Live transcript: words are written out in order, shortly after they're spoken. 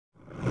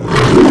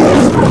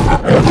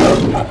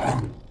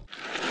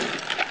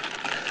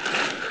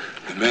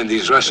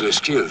these rustlers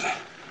killed,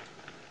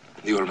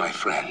 they were my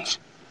friends.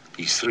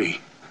 These three,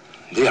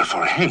 they are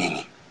for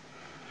hanging.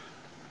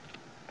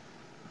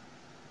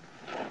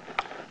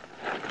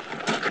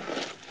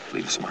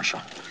 Leave us,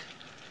 Marshal.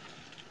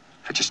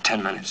 For just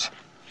 10 minutes.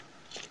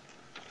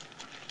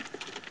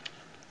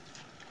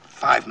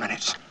 5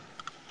 minutes.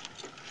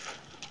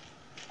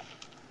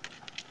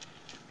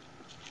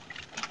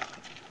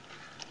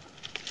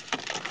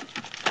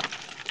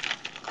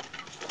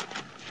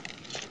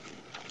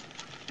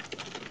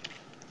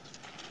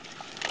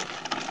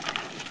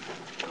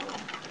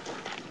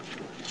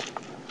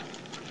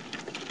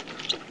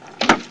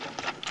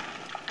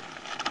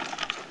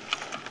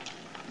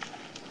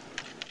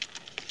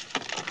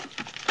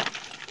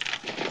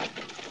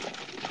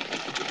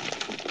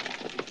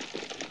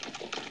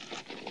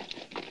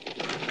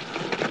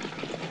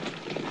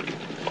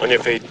 On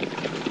your feet.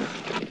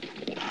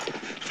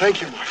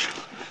 Thank you, Marshal.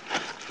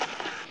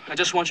 I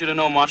just want you to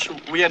know, Marshal,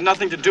 we had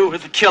nothing to do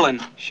with the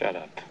killing. Shut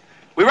up.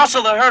 We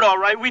rustled the herd, all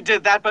right. We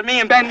did that, but me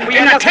and Ben, we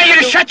Didn't I tell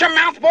you to shut your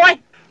mouth, boy?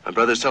 My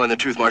brother's telling the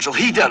truth, Marshal.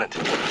 He done it.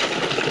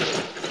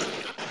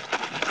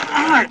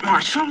 All right,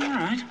 Marshal, all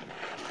right.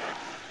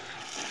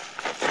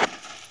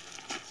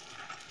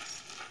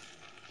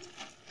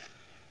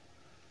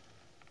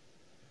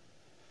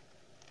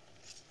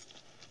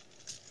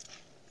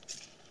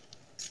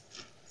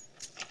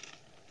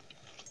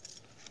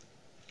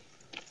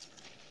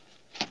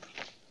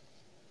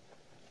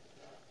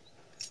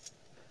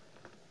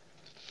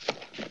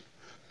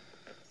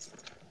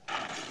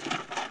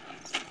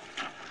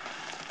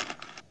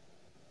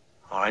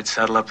 All right,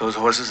 saddle up those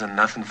horses and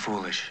nothing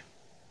foolish.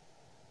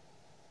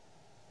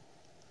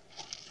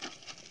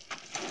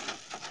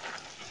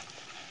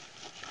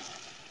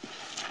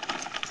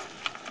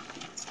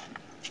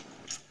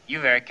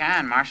 You very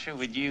kind, Marshal.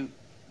 Would you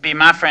be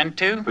my friend,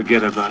 too?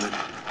 Forget about it.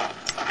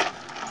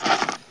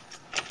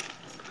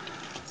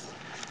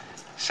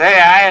 Say,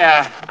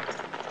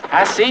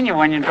 I seen you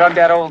when you drug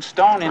that old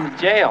stone into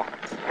jail.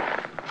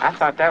 I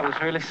thought that was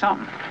really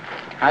something.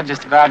 I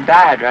just about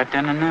died right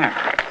then and there.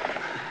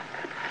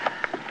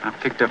 I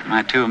picked up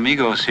my two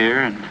amigos here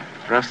and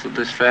rustled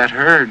this fat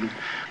herd and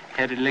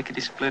headed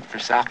lickety-split for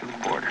south of the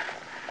border.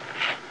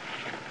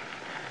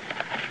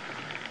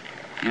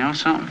 You know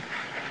something?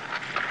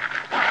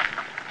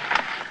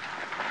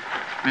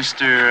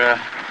 Mr.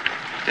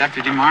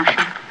 Deputy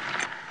Marshal?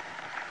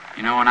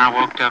 You know, when I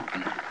woke up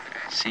and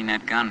seen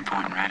that gun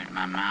pointing right at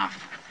my mouth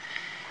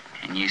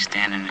and you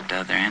standing at the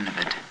other end of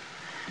it,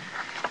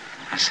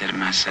 I said to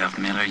myself,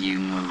 Miller, you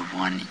move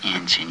 1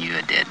 inch and you're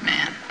a dead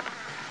man.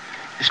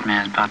 This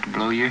man's about to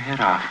blow your head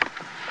off.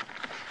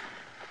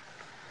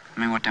 I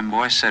mean, what them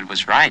boys said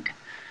was right.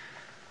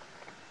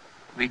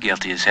 We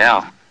guilty as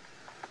hell.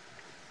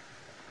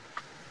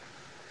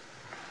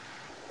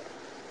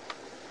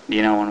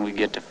 You know, when we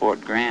get to Fort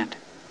Grant,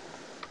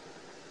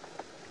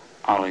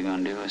 all they're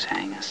gonna do is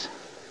hang us.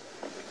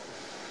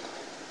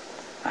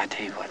 I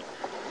tell you what,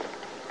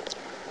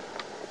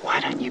 why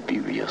don't you be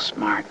real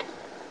smart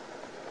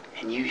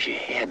and use your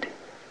head,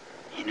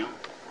 you know,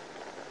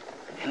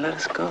 and let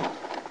us go?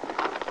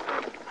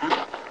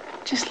 Huh?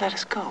 Just let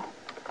us go.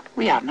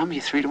 We outnumber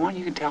you 3 to 1.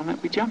 You can tell them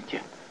that we jumped you.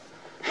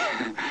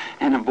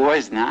 And the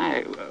boys and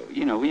I,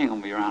 you know, we ain't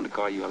gonna be around to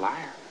call you a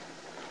liar.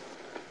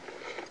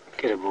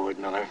 Get aboard,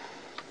 Miller.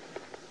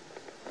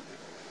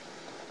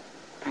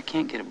 I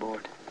can't get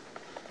aboard,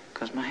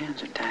 because my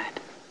hands are tied.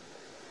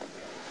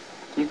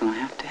 You're gonna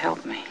have to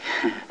help me.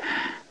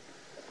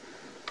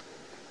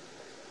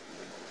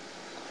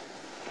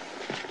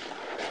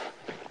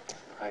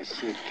 I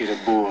said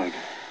get aboard.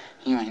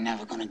 You ain't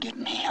never gonna get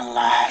me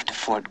alive to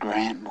Fort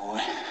Grant, boy.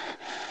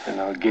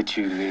 And I'll get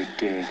you there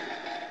dead,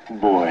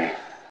 boy.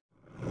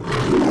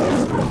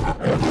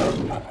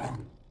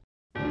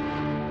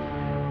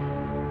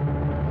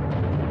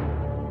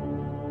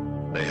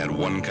 They had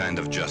one kind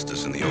of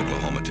justice in the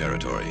Oklahoma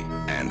Territory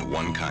and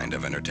one kind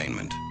of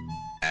entertainment.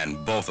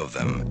 And both of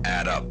them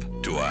add up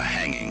to a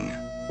hanging.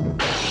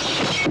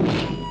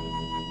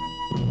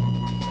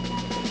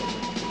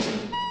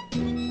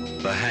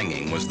 The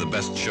hanging was the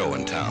best show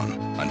in town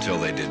until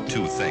they did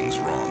 2 things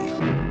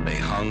wrong. They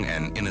hung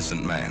an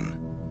innocent man,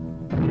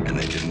 and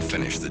they didn't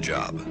finish the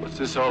job. What's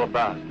this all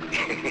about?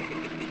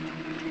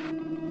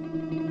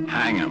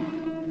 Hang him.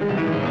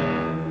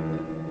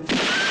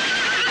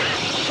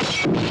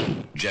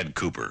 Jed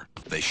Cooper.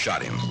 They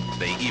shot him.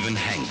 They even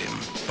hanged him,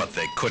 but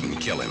they couldn't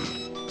kill him.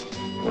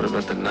 What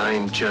about the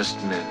 9 just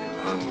men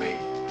who hung me?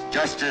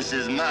 Justice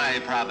is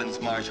my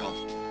province, Marshal.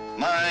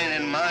 Mine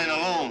and mine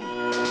alone.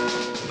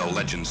 The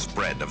legend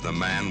spread of the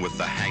man with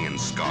the hanging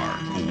scar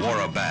who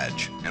wore a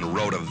badge and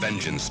rode a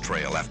vengeance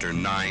trail after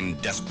 9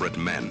 desperate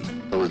men.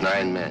 Those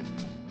 9 men,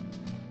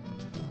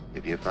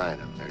 if you find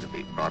them, they're to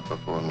be brought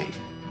before me,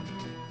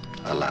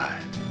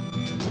 alive.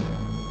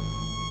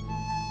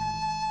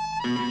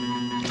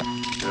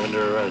 You're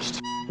under arrest.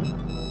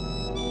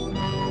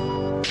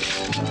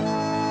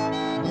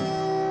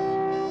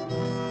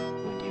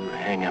 When you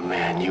hang a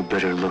man, you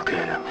better look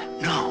at him.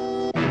 No.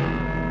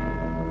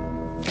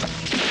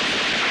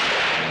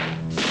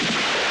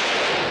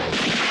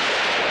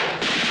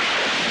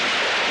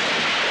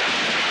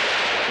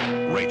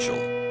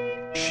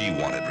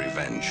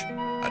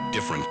 revenge. A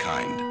different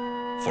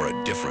kind, for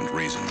a different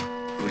reason.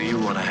 Who do you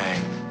want to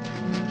hang?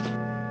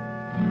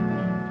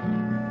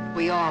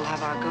 We all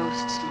have our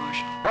ghosts,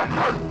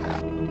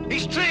 Marshal.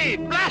 He's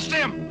treed! Blast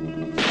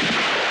him!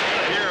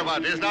 I hear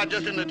about this, not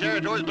just in the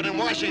territories, but in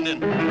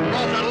Washington.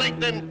 Across the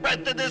length and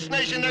breadth of this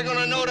nation, they're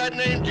gonna know that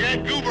name,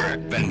 Jack Goober.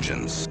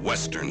 Vengeance,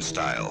 Western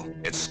style.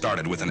 It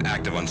started with an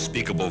act of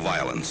unspeakable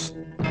violence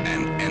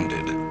and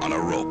ended on a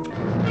rope.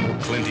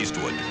 Clint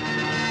Eastwood,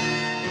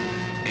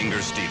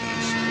 Inger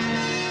Stevens,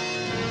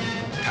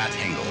 Pat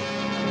Hingle,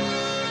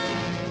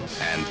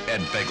 and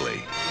Ed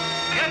Begley.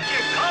 Get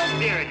your cold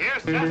beer.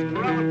 Here's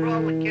sarsaparilla for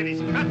all the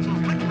kiddies. Pretzels,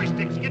 licorice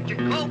sticks. Get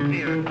your cold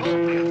beer.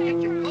 Cold beer.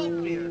 Get your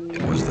cold beer.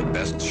 It was the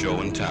best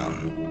show in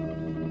town.